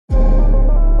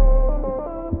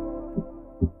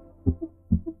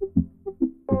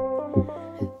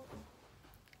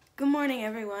morning,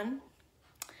 everyone.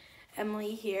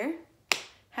 Emily here.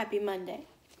 Happy Monday.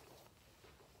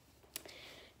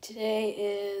 Today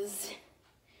is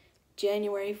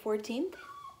January 14th,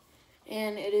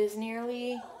 and it is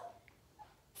nearly...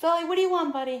 Sully, what do you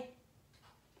want, buddy?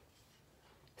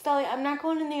 Sully, I'm not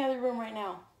going in the other room right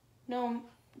now. No,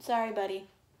 sorry, buddy.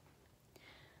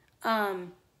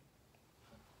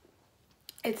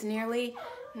 It's nearly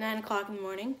 9 o'clock in the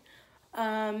morning,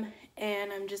 and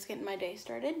I'm just getting my day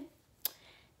started.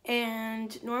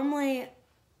 And normally,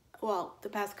 well, the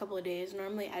past couple of days,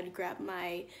 normally I'd grab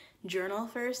my journal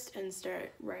first and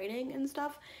start writing and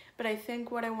stuff. But I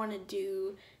think what I want to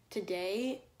do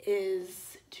today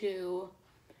is to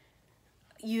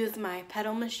use my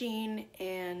pedal machine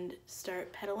and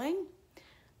start pedaling.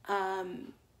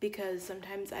 Because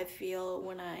sometimes I feel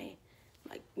when I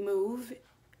move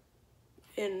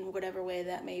in whatever way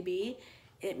that may be,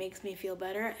 it makes me feel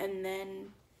better. And then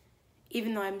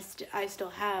even though I still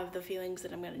have the feelings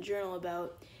that I'm going to journal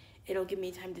about, it'll give me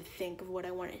time to think of what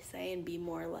I want to say and be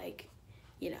more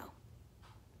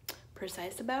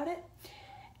precise about it.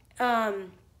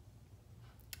 And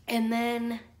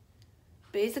then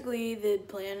basically the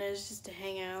plan is just to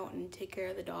hang out and take care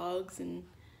of the dogs and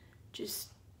just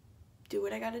do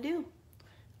what I got to do.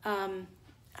 I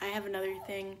have another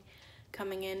thing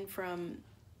coming in from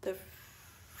the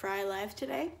Fry Live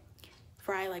today.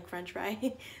 Fry like French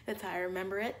fry. That's how I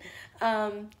remember it.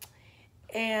 And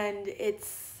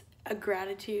it's a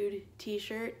gratitude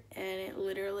t-shirt, and it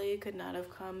literally could not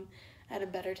have come at a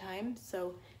better time.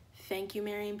 So thank you,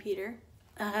 Mary and Peter.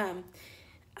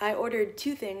 I ordered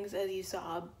two things, as you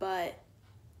saw, but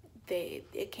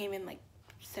it came in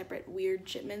separate weird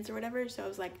shipments or whatever. So I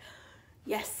was like,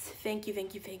 yes, thank you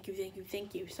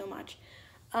so much.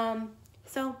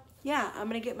 So yeah, I'm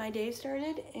gonna get my day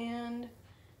started, and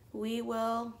we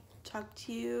will talk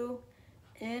to you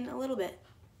in a little bit.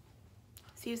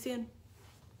 See you soon.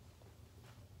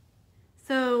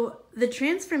 So the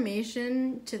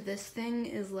transformation to this thing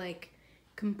is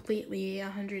completely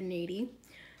 180.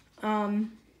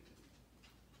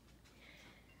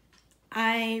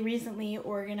 I recently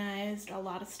organized a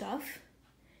lot of stuff,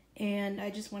 and I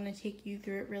just want to take you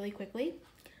through it really quickly.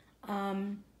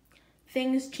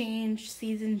 Things change,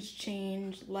 seasons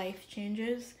change, life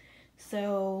changes.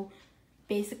 So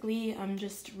basically, I'm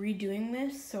just redoing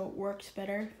this so it works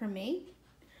better for me.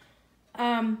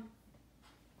 And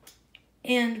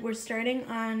we're starting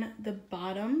on the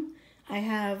bottom. I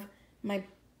have my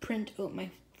my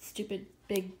stupid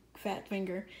big fat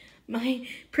finger. My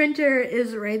printer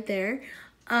is right there.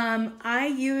 I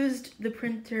used the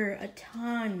printer a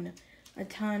ton, a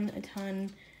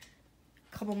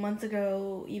couple months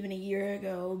ago, even a year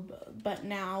ago, but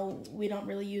now we don't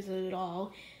really use it at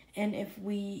all. And if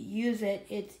we use it,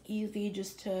 it's easy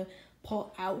just to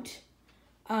pull out.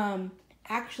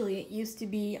 Actually, it used to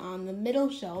be on the middle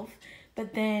shelf,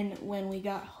 but then when we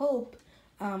got Hope,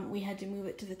 we had to move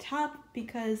it to the top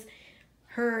because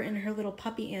her and her little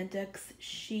puppy antics,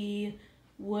 she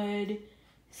would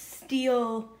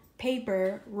steal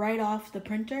paper right off the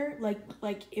printer, like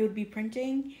it would be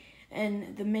printing,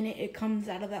 and the minute it comes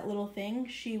out of that little thing,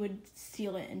 she would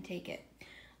steal it and take it.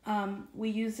 We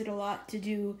used it a lot to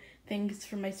do things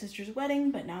for my sister's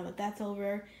wedding, but now that that's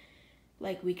over,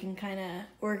 we can kind of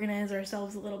organize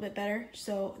ourselves a little bit better.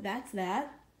 So that's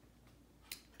that.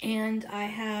 And I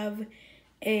have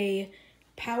a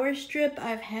power strip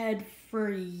I've had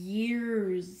for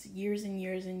years.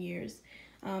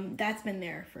 That's been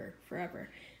there for forever,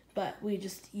 but we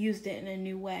just used it in a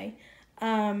new way.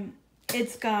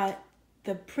 It's got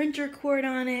the printer cord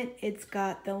on it, it's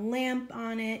got the lamp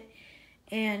on it,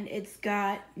 and it's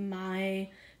got my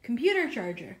computer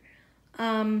charger.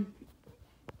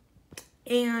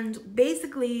 And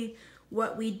basically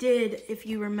what we did, if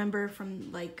you remember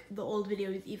from the old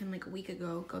videos, even a week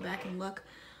ago, go back and look,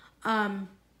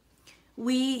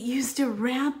 we used to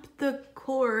wrap the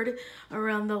cord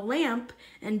around the lamp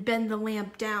and bend the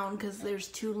lamp down because there's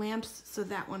two lamps, so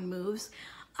that one moves,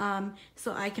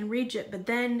 so I can reach it. But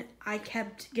then I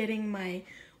kept getting my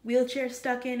wheelchair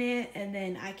stuck in it, and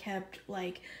then I kept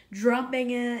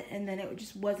dropping it, and then it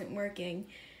just wasn't working.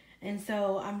 And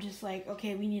so I'm just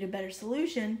okay, we need a better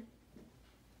solution.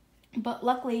 But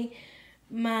luckily,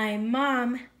 my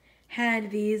mom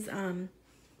had these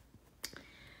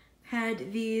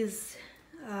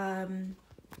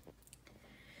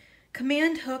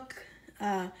command hook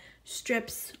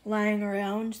strips lying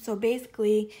around. So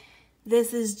basically,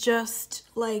 this is just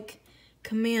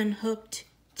command hooked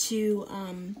to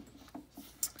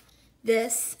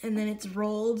this, and then it's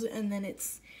rolled, and then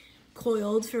it's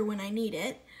coiled for when I need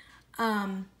it.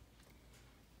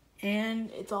 and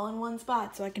it's all in one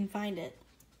spot so I can find it.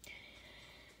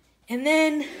 And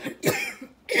then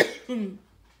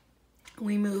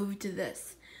we moved to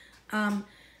this.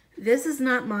 This is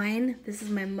not mine. This is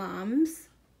my mom's,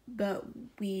 but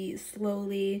we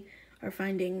slowly are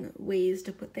finding ways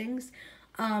to put things.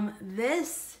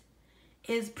 This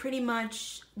is pretty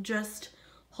much just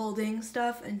holding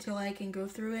stuff until I can go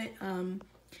through it.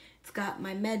 It's got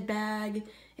my med bag.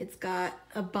 It's got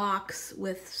a box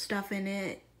with stuff in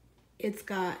it. It's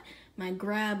got my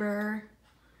grabber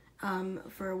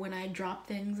for when I drop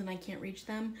things and I can't reach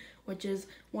them, which is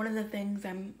one of the things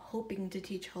I'm hoping to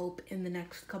teach Hope in the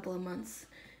next couple of months,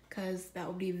 because that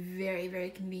will be very,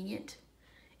 very convenient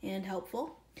and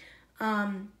helpful.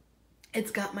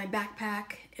 It's got my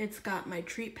backpack. It's got my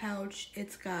treat pouch.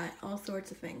 It's got all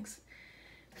sorts of things.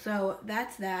 So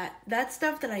that's that. That's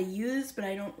stuff that I use, but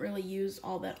I don't really use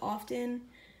all that often.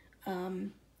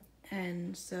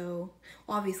 And so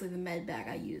obviously the med bag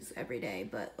I use every day,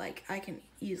 but like I can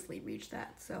easily reach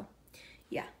that. So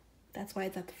yeah, that's why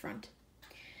it's at the front.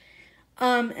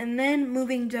 And then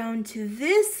moving down to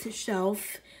this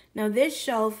shelf. Now this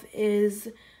shelf is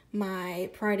my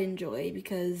pride and joy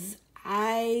because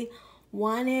I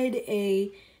wanted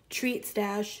a treat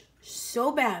stash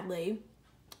so badly.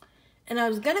 And I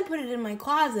was gonna put it in my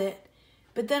closet,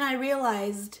 but then I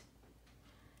realized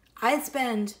I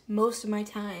spend most of my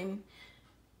time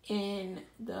in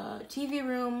the TV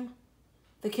room,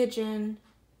 the kitchen,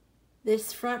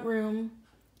 this front room,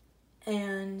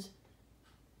 and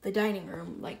the dining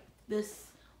room, like this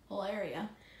whole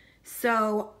area.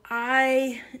 So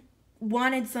I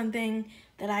wanted something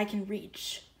that I can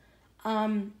reach.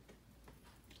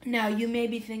 Now you may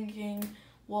be thinking,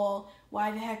 well,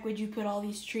 why the heck would you put all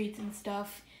these treats and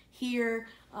stuff here?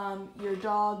 Your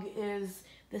dog is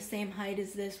the same height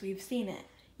as this. We've seen it.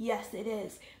 Yes, it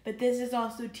is. But this is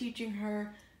also teaching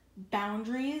her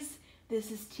boundaries.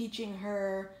 This is teaching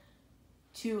her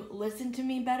to listen to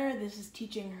me better. This is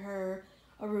teaching her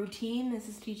a routine. This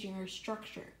is teaching her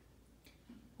structure,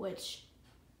 which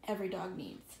every dog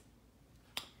needs.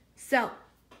 So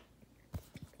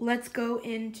let's go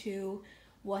into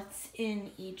what's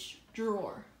in each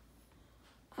drawer.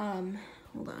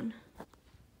 Hold on.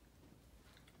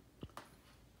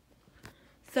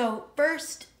 So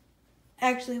first,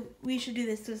 actually, we should do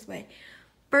this way.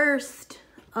 First,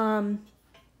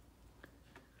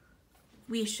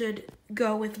 we should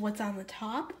go with what's on the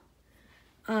top.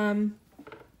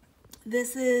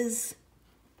 This is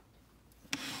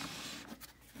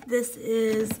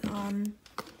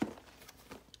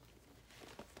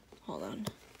hold on.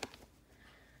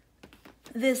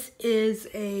 This is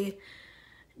a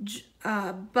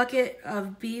bucket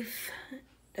of beef.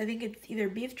 I think it's either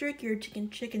beef jerky or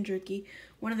chicken jerky,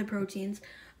 one of the proteins.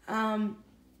 And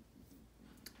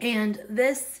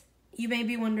this, you may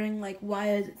be wondering, like, why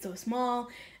is it so small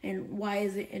and why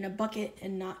is it in a bucket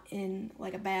and not in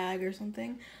like a bag or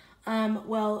something?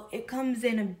 Well, it comes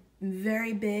in a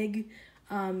very big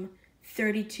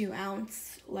 32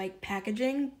 ounce like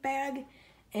packaging bag,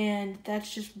 and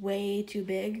that's just way too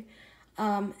big.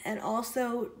 And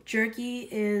also jerky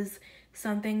is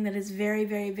something that is very,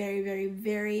 very, very, very,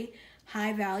 very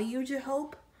high value to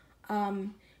Hope.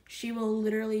 She will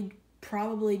literally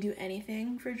probably do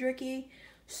anything for jerky.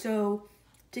 So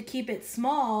to keep it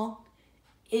small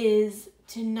is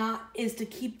to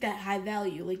keep that high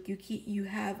value. Like you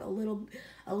have a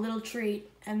little treat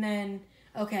and then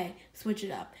okay, switch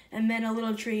it up. And then a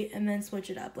little treat and then switch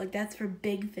it up. Like that's for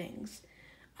big things,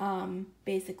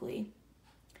 basically.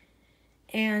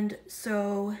 And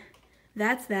so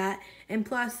that's that. And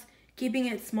plus, keeping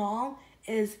it small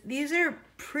is, these are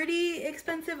pretty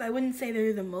expensive. I wouldn't say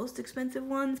they're the most expensive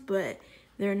ones, but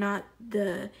they're not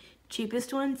the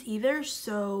cheapest ones either.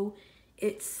 So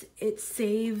it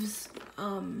saves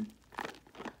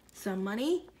some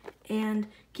money, and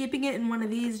keeping it in one of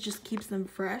these just keeps them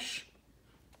fresh.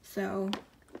 So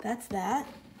that's that.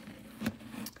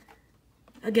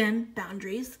 Again,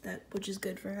 boundaries, which is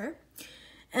good for her.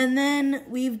 And then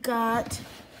we've got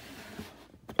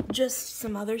just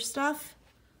some other stuff.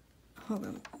 Hold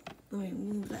on, let me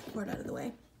move that part out of the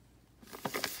way.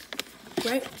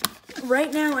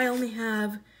 Right now I only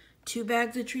have 2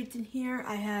 bags of treats in here.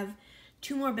 I have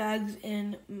 2 more bags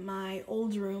in my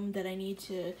old room that I need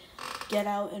to get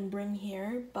out and bring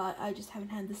here, but I just haven't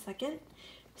had the second.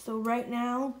 So right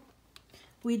now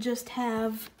we just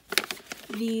have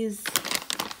these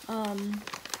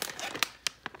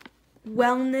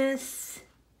wellness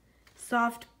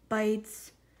soft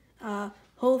bites,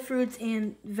 whole fruits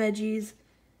and veggies,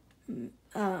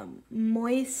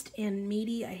 moist and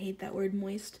meaty. I hate that word,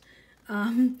 moist.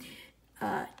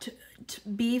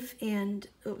 beef and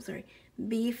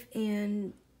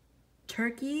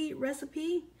turkey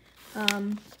recipe.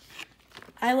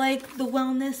 I like the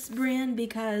Wellness brand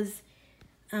because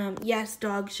yes,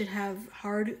 dogs should have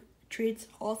hard treats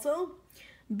also,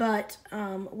 but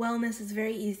Wellness is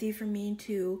very easy for me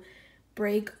to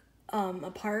break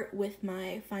apart with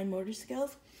my fine motor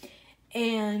skills.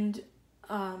 And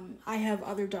I have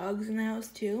other dogs in the house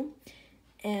too,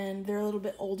 and they're a little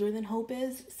bit older than Hope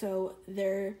is, so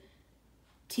their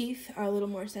teeth are a little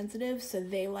more sensitive, so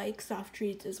they like soft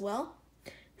treats as well.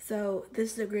 So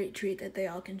this is a great treat that they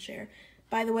all can share.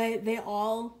 By the way, they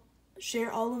all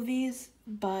share all of these,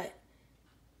 but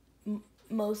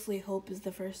mostly Hope is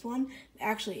the first one.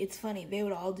 Actually, it's funny, they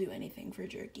would all do anything for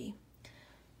jerky.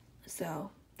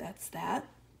 So that's that.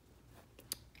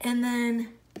 And then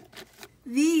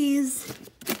these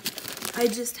I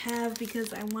just have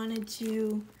because I wanted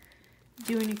to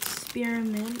do an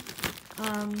experiment.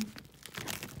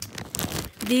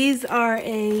 These are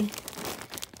a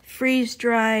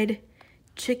freeze-dried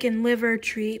chicken liver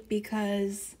treat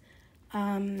because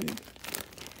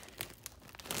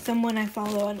someone I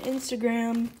follow on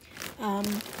Instagram,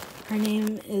 her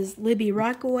name is Libby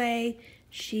Rockaway.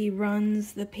 She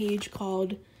runs the page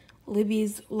called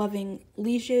Libby's Loving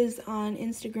Leashes on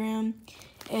Instagram,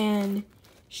 and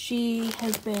she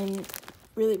has been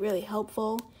really, really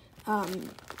helpful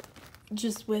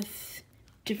just with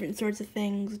different sorts of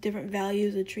things, different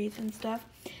values of treats and stuff.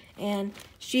 And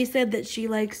she said that she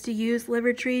likes to use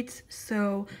liver treats,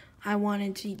 so I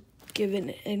wanted to give it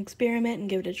an experiment and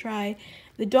give it a try.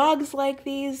 The dogs like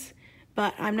these,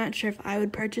 but I'm not sure if I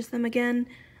would purchase them again.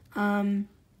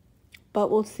 But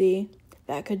we'll see.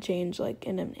 That could change like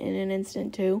in an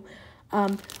instant too.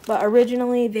 But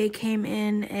originally they came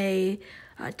in a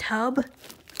tub.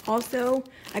 Also,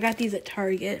 I got these at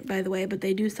Target, by the way, but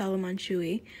they do sell them on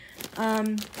Chewy.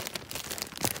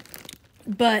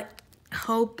 But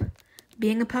Hope,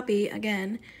 being a puppy,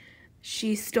 again,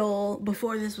 she stole,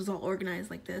 before this was all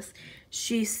organized like this,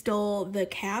 she stole the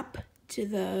cap to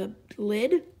the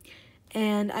lid,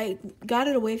 and I got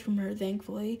it away from her,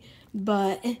 thankfully,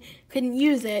 but couldn't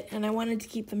use it, and I wanted to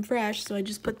keep them fresh, so I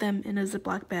just put them in a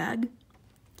Ziploc bag.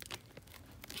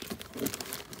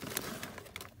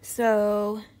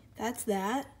 So that's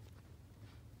that.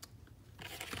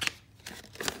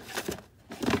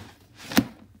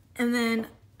 And then,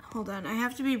 hold on, I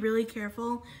have to be really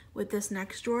careful with this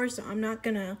next drawer, so I'm not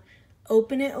gonna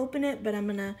open it, but I'm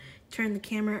gonna turn the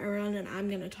camera around and I'm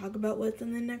gonna talk about what's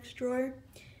in the next drawer,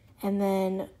 and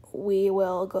then we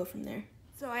will go from there.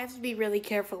 So I have to be really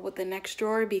careful with the next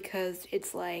drawer because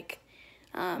it's like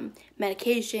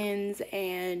medications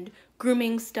and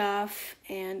grooming stuff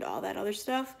and all that other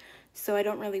stuff, so I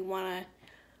don't really want to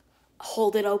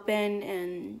hold it open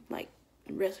and like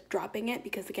risk dropping it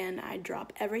because again I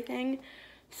drop everything,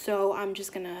 so I'm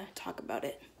just gonna talk about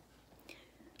it.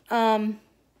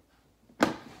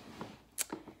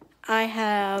 I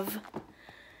have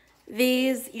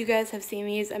these, you guys have seen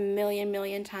these a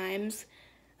million times.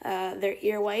 They're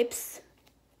ear wipes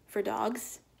for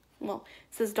dogs. Well,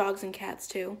 it says dogs and cats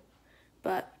too,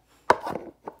 but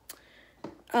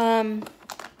I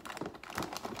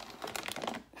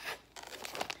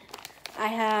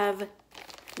have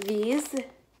these,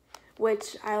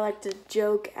 which I like to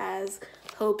joke as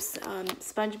Hope's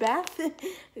sponge bath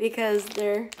because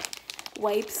they're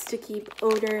wipes to keep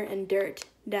odor and dirt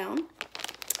down.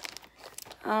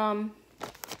 I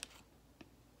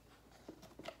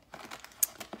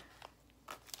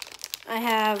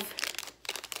have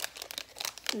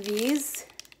these,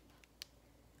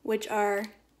 which are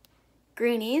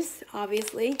greenies,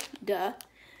 obviously, duh.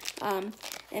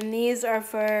 And these are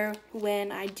for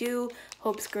when I do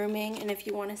Hope's grooming, and if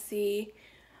you want to see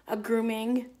a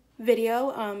grooming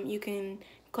video, you can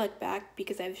click back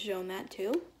because I've shown that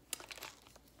too.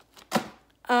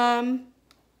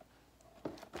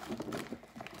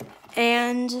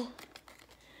 And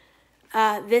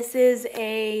this is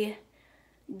a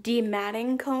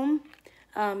dematting comb,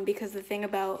 because the thing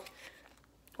about,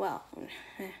 well,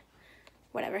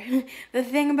 whatever. The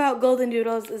thing about Golden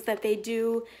Doodles is that they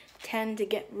do tend to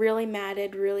get really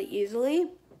matted really easily.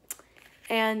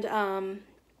 And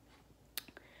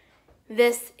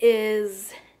this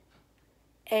is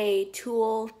a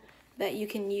tool that you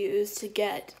can use to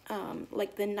get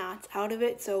like the knots out of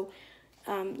it. So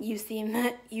you've seen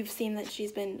that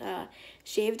she's been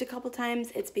shaved a couple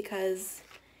times. It's because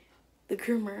the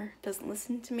groomer doesn't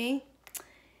listen to me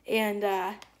and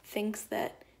thinks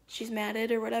that she's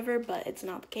matted or whatever, but it's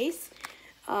not the case.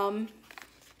 Because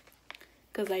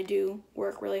I do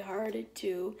work really hard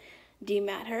to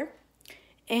demat her.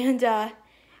 And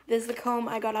This is the comb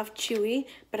I got off Chewy,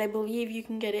 but I believe you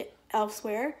can get it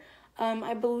elsewhere.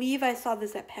 I believe I saw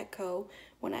this at Petco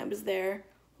when I was there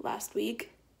last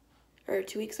week, or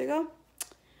 2 weeks ago.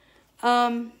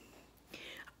 I'm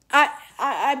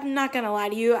not gonna lie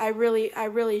to you. I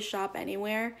really shop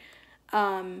anywhere.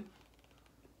 I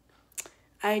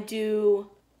do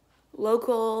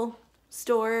local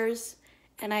stores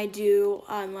and I do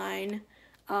online.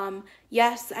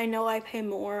 Yes, I know I pay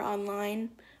more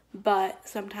online, but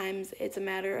sometimes it's a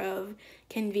matter of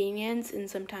convenience, and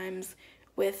sometimes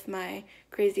with my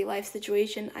crazy life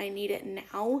situation, I need it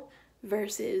now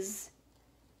versus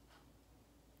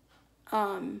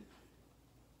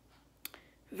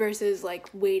like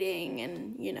waiting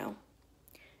and, you know,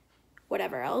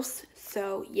 whatever else.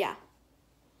 So yeah.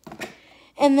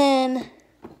 And then,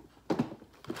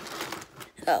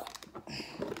 oh,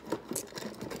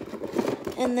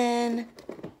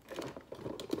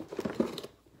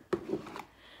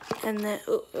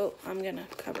 I'm gonna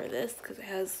cover this because it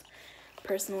has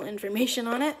personal information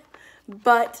on it.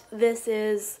 But this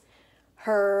is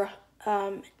her,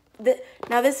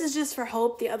 now this is just for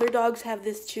Hope. The other dogs have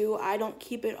this too. I don't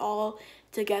keep it all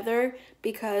together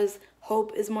because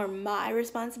Hope is more my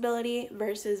responsibility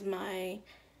versus my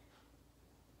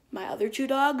other 2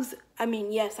 dogs. I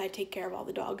mean, yes, I take care of all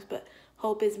the dogs, but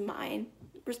Hope is mine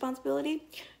responsibility.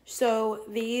 So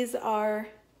these are,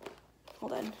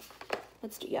 hold on,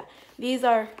 these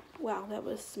are, wow, that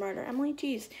was smarter, Emily,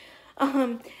 geez.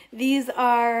 These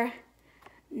are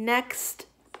Next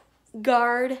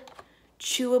Guard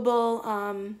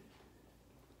chewable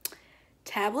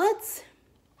tablets.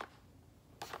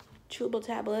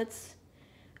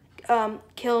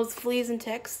 Kills fleas and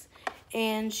ticks,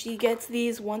 and she gets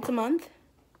these once a month,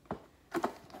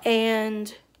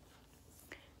 and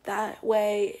that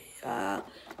way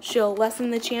she'll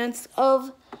lessen the chance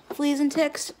of fleas and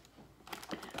ticks.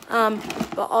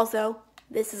 But also,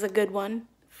 this is a good one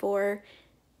for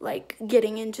like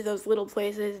getting into those little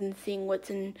places and seeing what's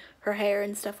in her hair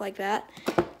and stuff like that.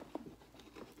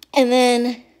 And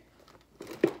then,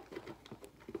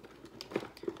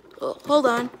 oh, hold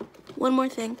on, one more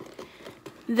thing.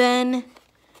 Then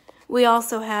we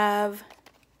also have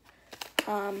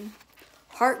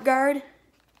Heart Guard,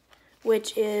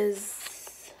 which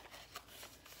is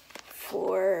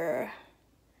for,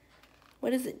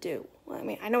 what does it do? Well, I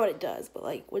mean, I know what it does, but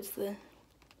like, what's the,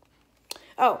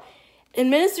 oh,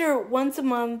 administer once a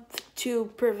month to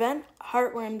prevent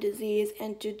heartworm disease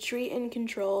and to treat and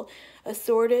control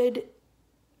assorted,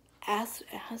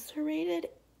 acerated,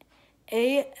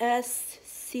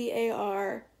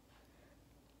 ASCARID,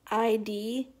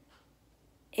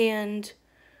 and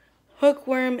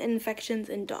hookworm infections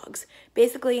in dogs.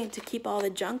 Basically, to keep all the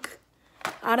junk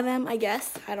out of them, I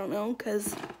guess. I don't know,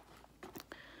 because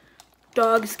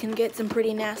dogs can get some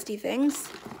pretty nasty things.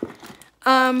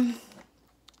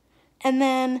 And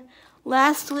then,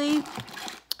 lastly,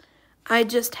 I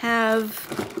just have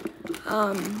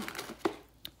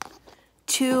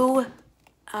 2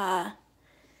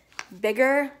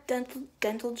 bigger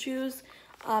dental chews.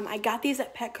 I got these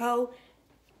at Petco.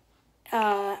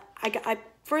 I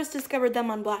first discovered them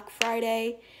on Black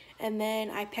Friday, and then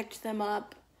I picked them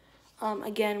up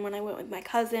again when I went with my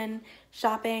cousin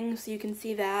shopping, so you can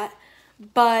see that.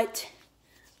 But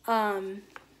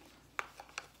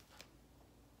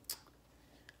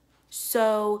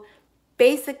so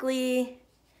basically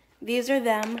these are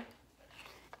them,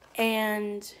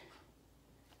 and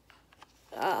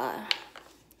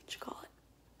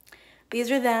these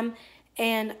are them,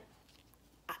 and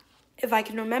if I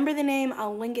can remember the name,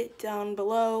 I'll link it down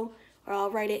below, or I'll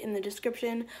write it in the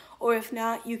description, or if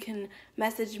not, you can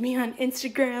message me on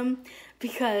Instagram,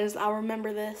 because I'll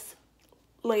remember this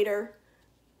later.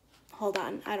 Hold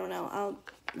on, I don't know, I'll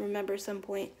remember some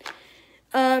point.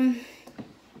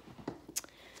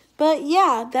 But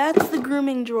yeah, that's the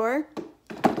grooming drawer,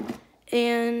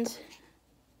 and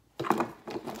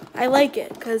I like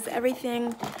it because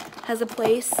everything has a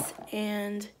place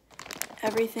and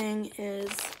everything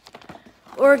is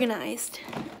organized.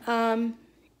 And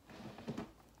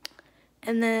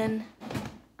then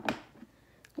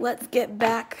let's get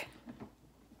back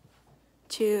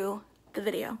to the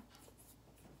video.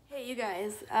 Hey you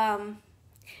guys,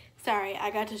 sorry, I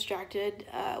got distracted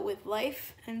with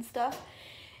life and stuff,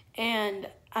 and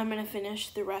I'm gonna finish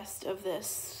the rest of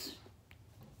this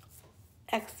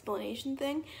explanation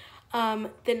thing.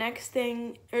 The next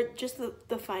thing, or just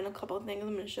the final couple of things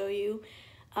I'm gonna show you.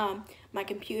 My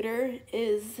computer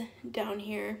is down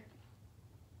here,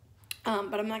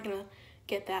 but I'm not gonna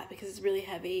get that because it's really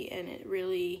heavy and it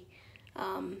really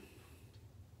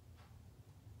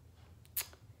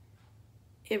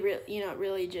it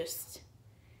really just,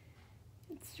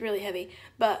 it's really heavy.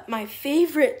 But my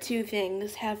favorite two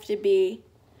things have to be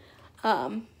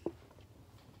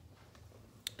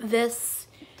this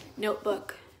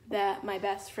notebook that my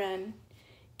best friend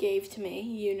gave to me.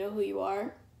 You know who you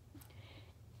are.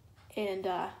 And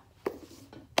I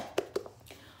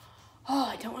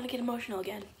don't want to get emotional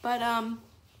again, but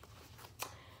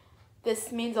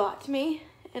this means a lot to me,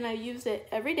 and I use it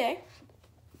every day,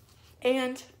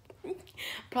 and I'm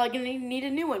probably gonna need a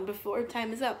new one before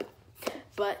time is up,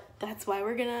 but that's why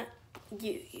we're gonna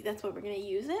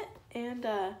use it, and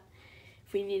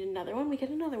if we need another one, we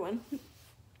get another one.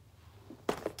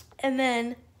 And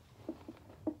then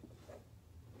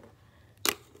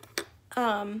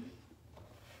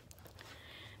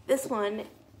this one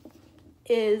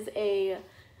is I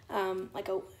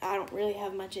don't really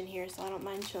have much in here, so I don't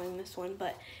mind showing this one,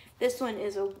 but this one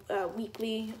is a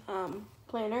weekly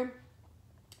planner,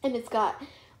 and it's got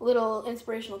little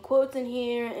inspirational quotes in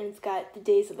here, and it's got the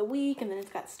days of the week, and then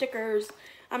it's got stickers.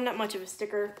 I'm not much of a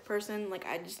sticker person, like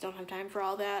I just don't have time for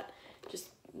all that. Just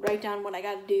write down what I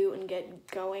gotta do and get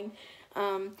going.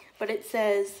 But it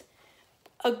says,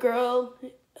 a girl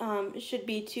should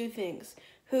be two things: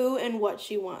 who and what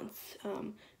she wants.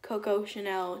 Coco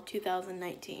Chanel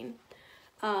 2019.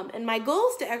 And my goal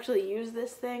is to actually use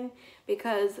this thing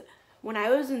because when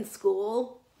I was in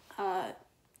school,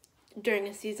 during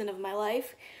a season of my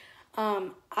life,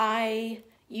 I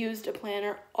used a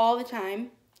planner all the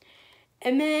time.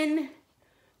 And then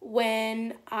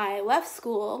when I left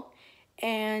school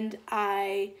and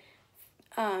I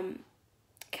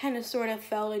kind of sort of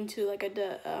fell into like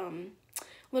a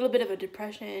little bit of a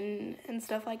depression and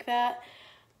stuff like that,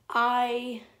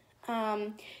 I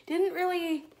didn't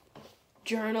really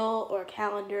journal or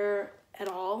calendar at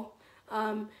all,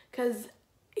 because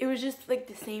it was just like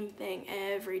the same thing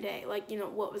every day. Like,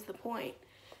 what was the point?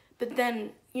 But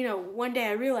then, one day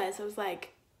I realized, I was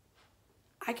like,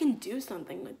 I can do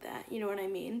something with that, you know what I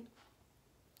mean?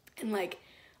 And like,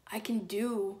 I can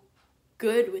do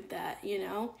good with that,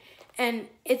 And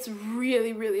it's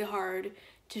really, really hard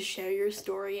to share your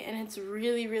story, and it's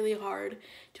really, really hard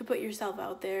to put yourself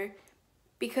out there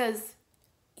because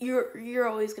you're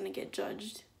always going to get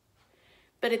judged.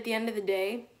 But at the end of the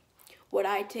day, what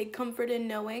I take comfort in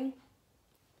knowing,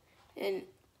 and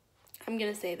I'm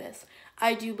going to say this,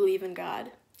 I do believe in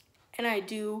God, and I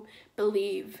do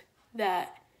believe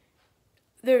that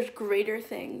there's greater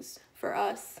things for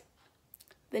us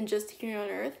than just here on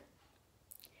earth.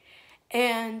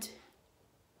 And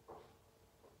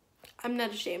I'm not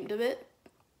ashamed of it,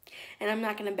 and I'm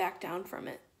not going to back down from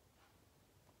it.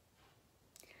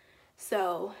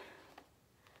 So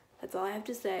that's all I have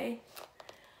to say.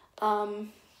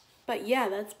 But yeah,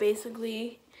 that's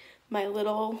basically my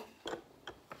little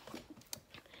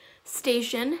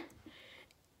station.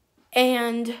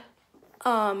 And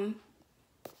I'm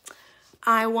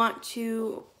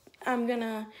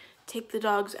gonna take the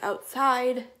dogs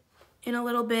outside in a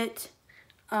little bit,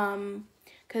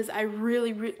 because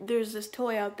there's this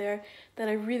toy out there that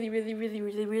I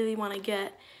really want to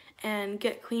get and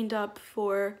get cleaned up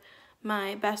for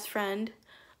my best friend,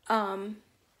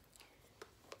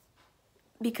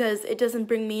 because it doesn't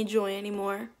bring me joy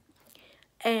anymore,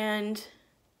 and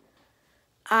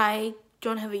I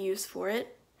don't have a use for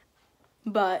it,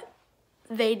 but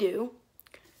they do,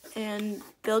 and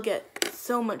they'll get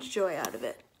so much joy out of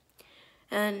it.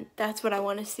 And that's what I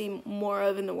want to see more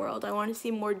of in the world. I want to see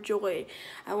more joy.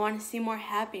 I want to see more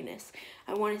happiness.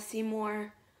 I want to see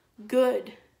more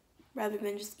good rather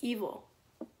than just evil.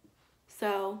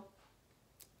 So,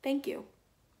 thank you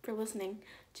for listening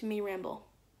to me ramble.